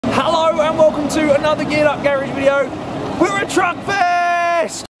to another Geared Up Garage video. We're at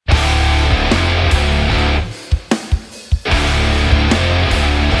Truckfest!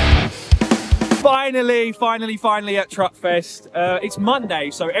 Finally at Truckfest. It's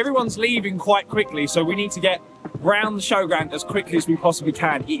Monday, so everyone's leaving quite quickly, so we need to get round the showground as quickly as we possibly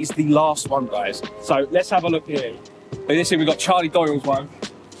can. It is the last one, guys. So let's have a look here. This here we've got Charlie Doyle's one.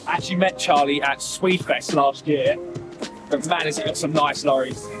 I actually met Charlie at Swedefest last year. But man, has he got some nice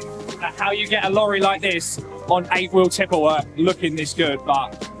lorries. How you get a lorry like this on 8-wheel tipper work looking this good,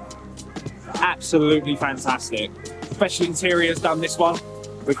 but absolutely fantastic. Special Interior's done this one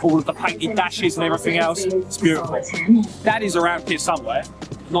with all of the painted dashes and everything else. It's beautiful. That is around here somewhere.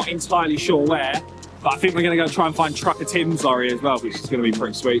 Not entirely sure where, but I think we're going to go try and find Trucker Tim's lorry as well, which is going to be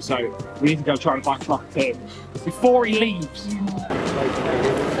pretty sweet. So we need to go try and find Trucker Tim before he leaves.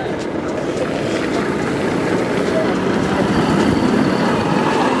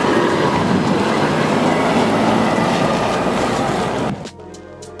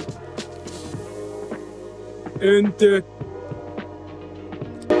 And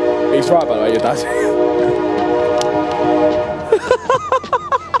he's right, by the way, your dad.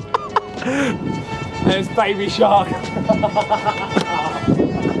 There's Baby Shark.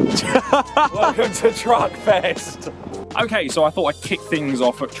 Welcome to Truckfest. Okay, so I thought I'd kick things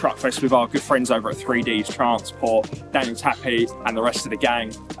off at Truckfest with our good friends over at 3D's Transport, Daniel Tappy and the rest of the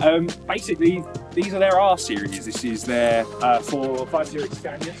gang. Basically, these are their R series. This is their 5 Series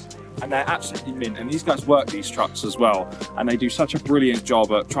Scanias. And they're absolutely mint, and these guys work these trucks as well, and they do such a brilliant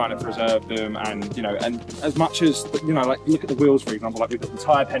job at trying to preserve them. And you know, and as much as, you know, like look at the wheels, for example, like we've got the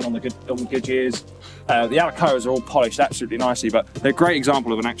tyre pen on the Goodyears, the Alacoas are all polished absolutely nicely, but they're a great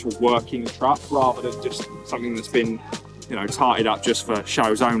example of an actual working truck rather than just something that's been, you know, tarted up just for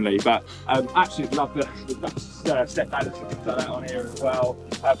shows only. But absolutely love the step ladders and things like that on here as well.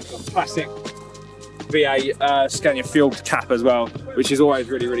 We've got classic V8 Scania fuel cap as well, which is always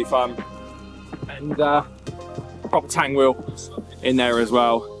really fun, and proper tang wheel in there as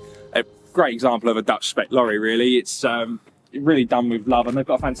well. A great example of a Dutch spec lorry, really. It's really done with love, and they've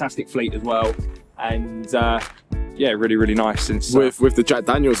got a fantastic fleet as well, and yeah, really nice. Since with the Jack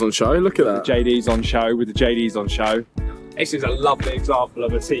Daniels on show, look at that. The JD's on show, with the JD's on show. This is a lovely example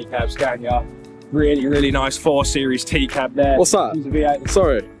of a T-cab Scania. Really nice 4 Series T-cab there. What's that? V8.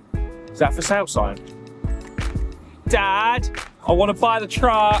 Sorry. Is that for sale sign? Dad, I want to buy the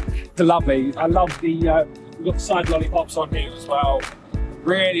truck. They're lovely. I love the, we've got the side lollipops on here as well.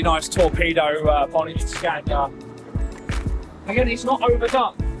 Really nice torpedo bonnet Scania. Again, it's not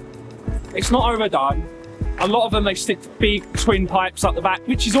overdone. It's not overdone. A lot of them, they stick big twin pipes up the back,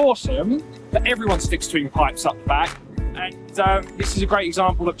 which is awesome, but everyone sticks twin pipes up the back. And this is a great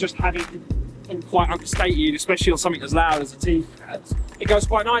example of just having them quite understated, especially on something as loud as a T-cab. It goes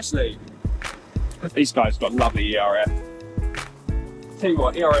quite nicely. These guys got lovely ERF. Tell you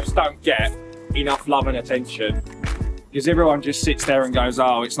what, ERFs don't get enough love and attention because everyone just sits there and goes,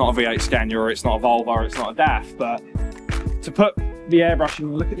 oh, it's not a V8 Scania, or it's not a Volvo, or it's not a DAF. But to put the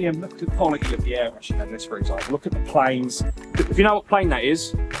airbrushing, look at the quality of the airbrushing on this, for example. Look at the planes. If you know what plane that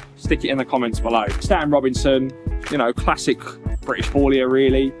is, stick it in the comments below. Stan Robinson, you know, classic British haulier,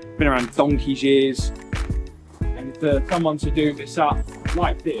 really. Been around donkey's years. And for someone to do this up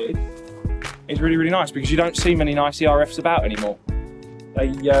like this, it's really nice, because you don't see many nice ERFs about anymore.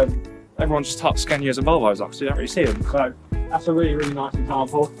 They everyone just tucks Scanias and Volvos up, so you don't really see them. So that's a really nice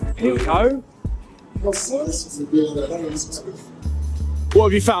example. Here we go. What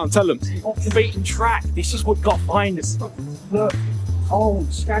have you found? Tell them. Off the beaten track. This is what got behind us. Look. Oh,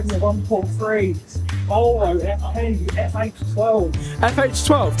 Scania 143. Volvo FH12.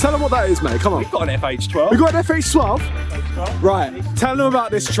 FH12. Tell them what that is, mate. Come on. We've got an FH12. We've got an FH12? Right. Tell them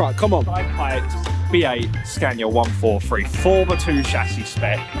about this truck. Come on. V8 Scania 143 4x2 chassis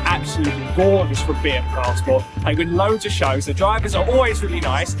spec. Absolutely gorgeous for BM Transport. They've been loads of shows. The drivers are always really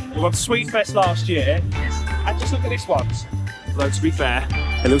nice. We went to Swedefest last year. And just look at this one. Though, to be fair,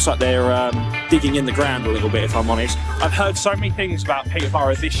 it looks like they're digging in the ground a little bit, if I'm honest. I've heard so many things about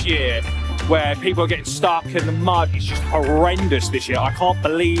Peterborough this year where people are getting stuck in the mud. It's just horrendous this year. I can't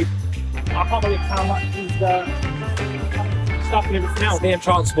believe how much is stuff and everything else. BM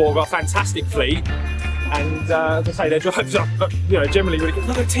Transport have got a fantastic fleet, and as I say, their drivers are, you know, generally really good.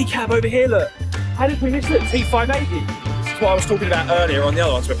 Look at a T-cab over here, look. How did we miss it? T580. What I was talking about earlier on the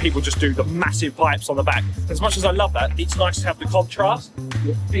other ones, where people just do the massive pipes on the back. As much as I love that, it's nice to have the contrast.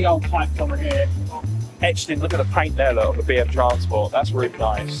 Big old pipes over here, etched in. Look at the paint there, look, on the BM Transport. That's really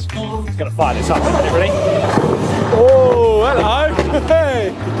nice. Just gonna fire this up a minute, ready? Oh, hello.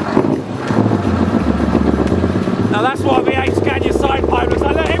 Hey. Now that's what a V8 Scania side pipe looks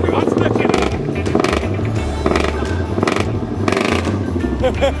like. Look, everyone's looking at it.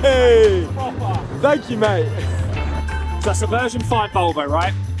 Thank you, mate. So that's a version 5 Volvo,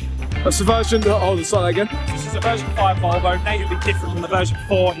 right? That's the version. Oh, the side again. This is a version 5 Volvo, natively different from the version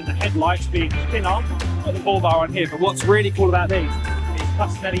 4 in the headlights being thinner than the Volvo on here. But what's really cool about these is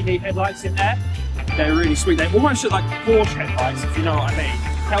custom LED headlights in there. They're really sweet. They almost look like Porsche headlights, if you know what I mean.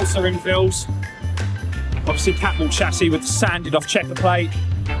 Kelso infills. Obviously catwalk chassis with the sanded off checker plate.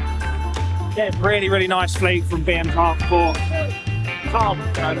 Yeah, really, really nice fleet from BM Transport. Calm, you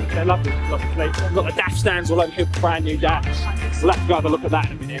know, they're lovely, lovely fleet. We've got the dash stands all over here, brand new dash. We'll have to go have a look at that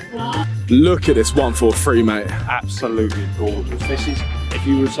in a minute. Look at this 143, mate. Absolutely gorgeous. This is, if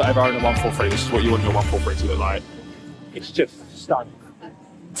you were to ever own a 143, this is what you want your 143 to look like. It's just stunning.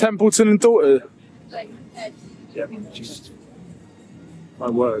 Templeton and daughter. Yeah, just my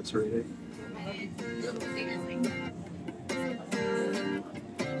words, really.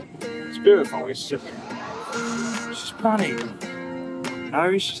 It's beautiful. It's just money. No,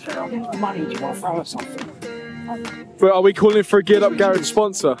 it's just how much money do you want to throw at something? But are we calling for a geared up garage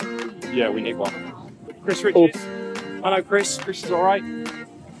sponsor? Yeah, we need one. Chris Richards. I know Chris. Chris is all right.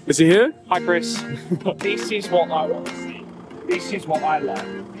 Is he here? Hi, Chris. This is what I want to see. This is what I like.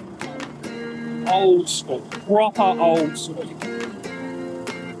 Old school, proper old school.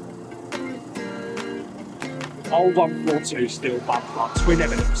 Old 142 steel bumper, twin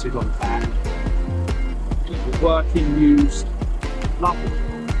evidences on the back. Working, used, lovely.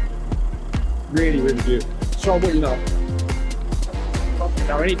 Really, really good. Sean, what you know? I don't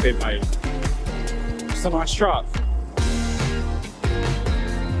know anything, mate. It's a nice truck.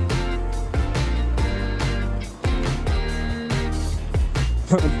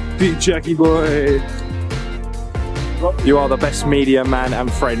 Big Jackie boy. You are the best media man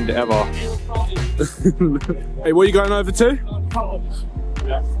and friend ever. Hey, what are you going over to?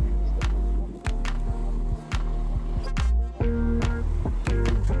 Yeah.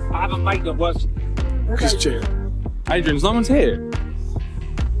 I have a mate that works. Adrian's no one's here.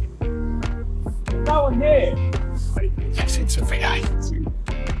 No one here. Yes, it's a V8.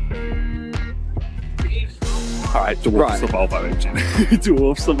 Alright, dwarfs the Volvo engine.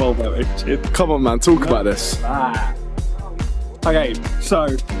 Dwarfs the Volvo engine. Come on, man, talk about this. Okay, so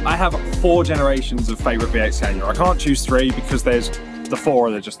I have 4 generations of favourite V8 Scania. I can't choose 3 because there's the 4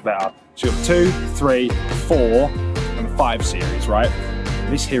 are just better. So you have 2, 3, 4, and 5 series, right?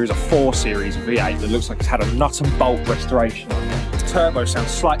 This here is a 4 series V8 that looks like it's had a nut and bolt restoration on it. The turbo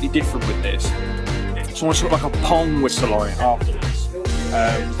sounds slightly different with this. It's almost got like a pong whistle on it afterwards.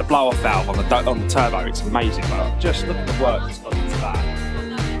 The blow-off valve on the turbo, it's amazing, but just look at the work that's gone into that.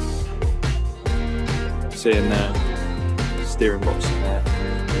 Seeing the steering box in there.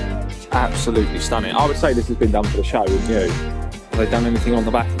 It's absolutely stunning. I would say this has been done for the show, wouldn't you? Have they done anything on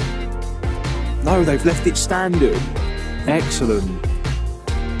the back? No, they've left it standard. Excellent.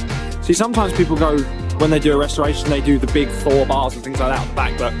 See, sometimes people go, when they do a restoration, they do the big 4 bars and things like that on the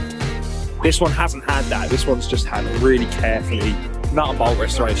back, but this one hasn't had that. This one's just had a really carefully nut and bolt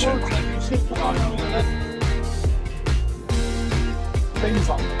restoration. Things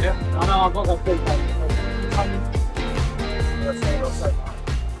like that, yeah. I know, I've got that big one.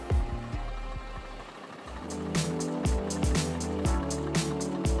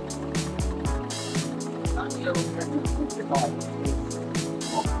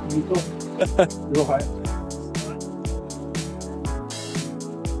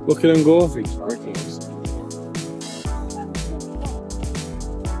 Look at them go.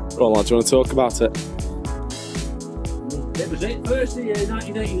 Go on, lad, do you want to talk about it? It was it, first year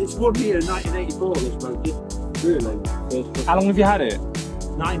 1980, this one here in 1984 this boat, really. How long have you had it?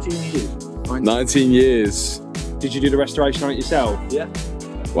 19 years. 19 years. Did you do the restoration on it yourself? Yeah.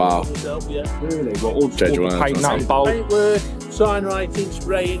 Wow. Myself, yeah. Really? What, all Judge the Wayne, paint, nut and bolt? Paint work, sign writing,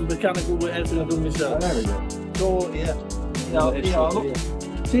 spraying, mechanical work, everything I've done myself. There we go. So, yeah. Look,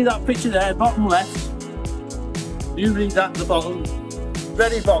 see that picture there, bottom left? You read that at the bottom.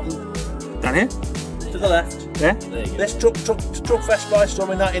 Very bottom. Down here? To the left. Yeah? This Truckfest price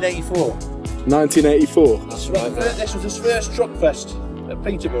from in 1984. 1984. That's right. This was his first Truckfest at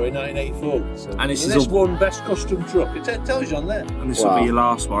Peterborough in 1984. And this and is this won best custom truck. It tells you on there. And this will be your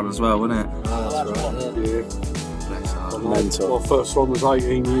last one as well, won't it? That's right. Mental. My first one was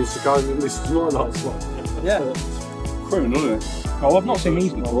 18 years ago, and this is my last one. Yeah. Criminal, isn't it? Oh, I've not seen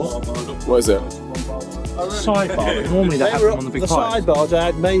these before. What is it? Sidebar. Normally they have them on the big pipes. sidebars I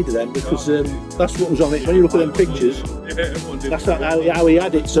had made of them because that's what was on it. When you look at them pictures, that's how he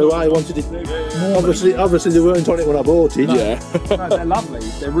had it. So I wanted it. Obviously they weren't on it when I bought it. Yeah. No, they're lovely.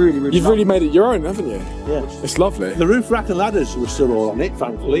 They're really, really You've really made it your own, haven't you? Yeah. It's lovely. The roof rack and ladders were still all on it,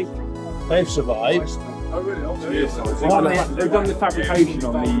 thankfully. They've survived. They've done the fabrication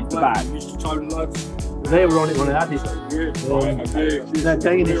on the back. They were on it when I had it. They're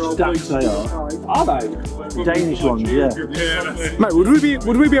Danish stacks, they are. Are they? Danish ones, yeah. Mate, would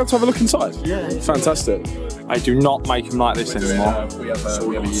we be able to have a look inside? Yeah. Fantastic. They do not make them like this anymore.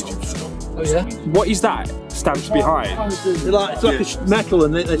 Oh yeah? What is that? Stamps behind? They're like, it's like a metal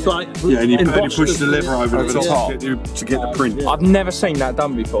and it's like... Yeah, and you push the lever over the top to get the print. I've never seen that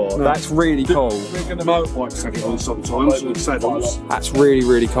done before. No. That's really cool. Motorbikes have it on sometimes, and saddles. That's really,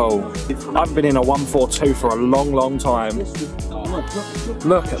 really cool. I've been in a 142 for a long, long time.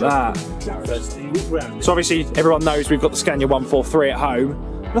 Look at that. So obviously everyone knows we've got the Scania 143 at home.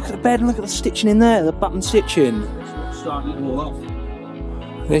 Look at the bed and look at the stitching in there, the button stitching.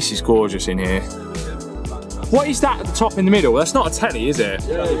 This is gorgeous in here. What is that at the top in the middle? That's not a telly, is it?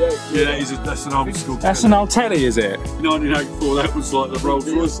 Yeah, that's an old school. That's an old telly, is it? 1984, that was like the Rolls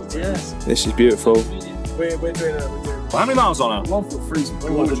Royce. Yes. This is beautiful. We're doing it. How many miles on it? 143's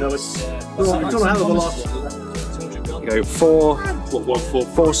It's on a hell of a lot. You go 4,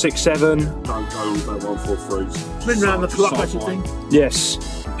 4, 6, 7. Don't go on about 143s. Been round the clock, I should think. Yes.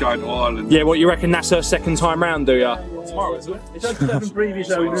 Going to Ireland. Yeah, what, you reckon that's her second time round, do ya? Tomorrow, isn't it? It's had 7 previous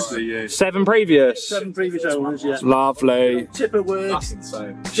owners. 7 previous? 7 previous owners, yeah. Lovely. Tipper work. That's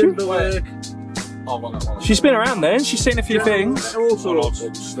insane. Timber work. She's been around then, she's seen a few things. All sorts.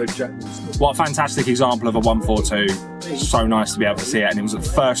 What a fantastic example of a 142. So nice to be able to see it, and it was at the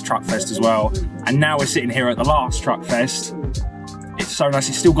first Truckfest as well. And now we're sitting here at the last Truckfest. It's so nice,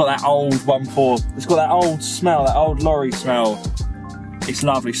 it's still got that old 1.4. It's got that old smell, that old lorry smell. It's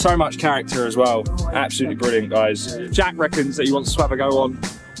lovely, so much character as well. Absolutely brilliant, guys. Jack reckons that he wants to have a go on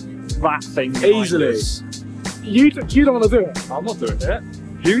that thing Easily. You don't want to do it? I'm not doing it.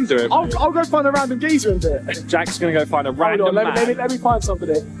 You can do it. I'll go find a random geezer and do it. Jack's going to go find a random man. Let me find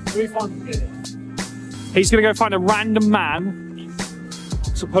somebody. Let me find. He's going to go find a random man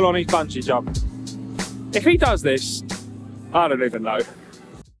to pull on his bungee jump. If he does this, I don't even know.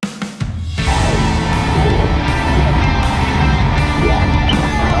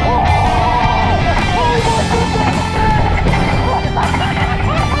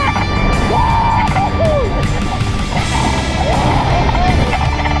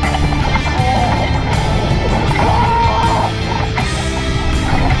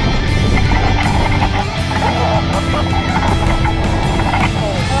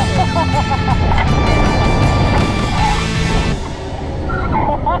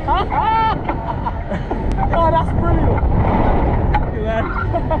 Oh, that's brilliant! Look at that.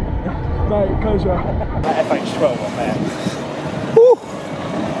 Mate, pleasure. That FH12 on there. Woo.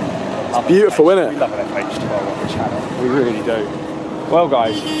 It's beautiful, isn't it? We love an FH12 on the channel. We really do. Well,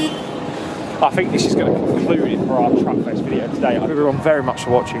 guys, I think this is going to conclude it for our Truckfest video today. Thank you everyone very much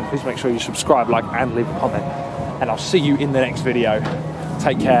for watching. Please make sure you subscribe, like, and leave a comment. And I'll see you in the next video.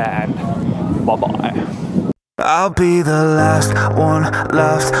 Take care and bye-bye. I'll be the last one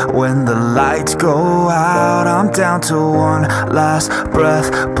left when the lights go out. I'm down to one last breath,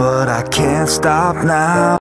 but I can't stop now.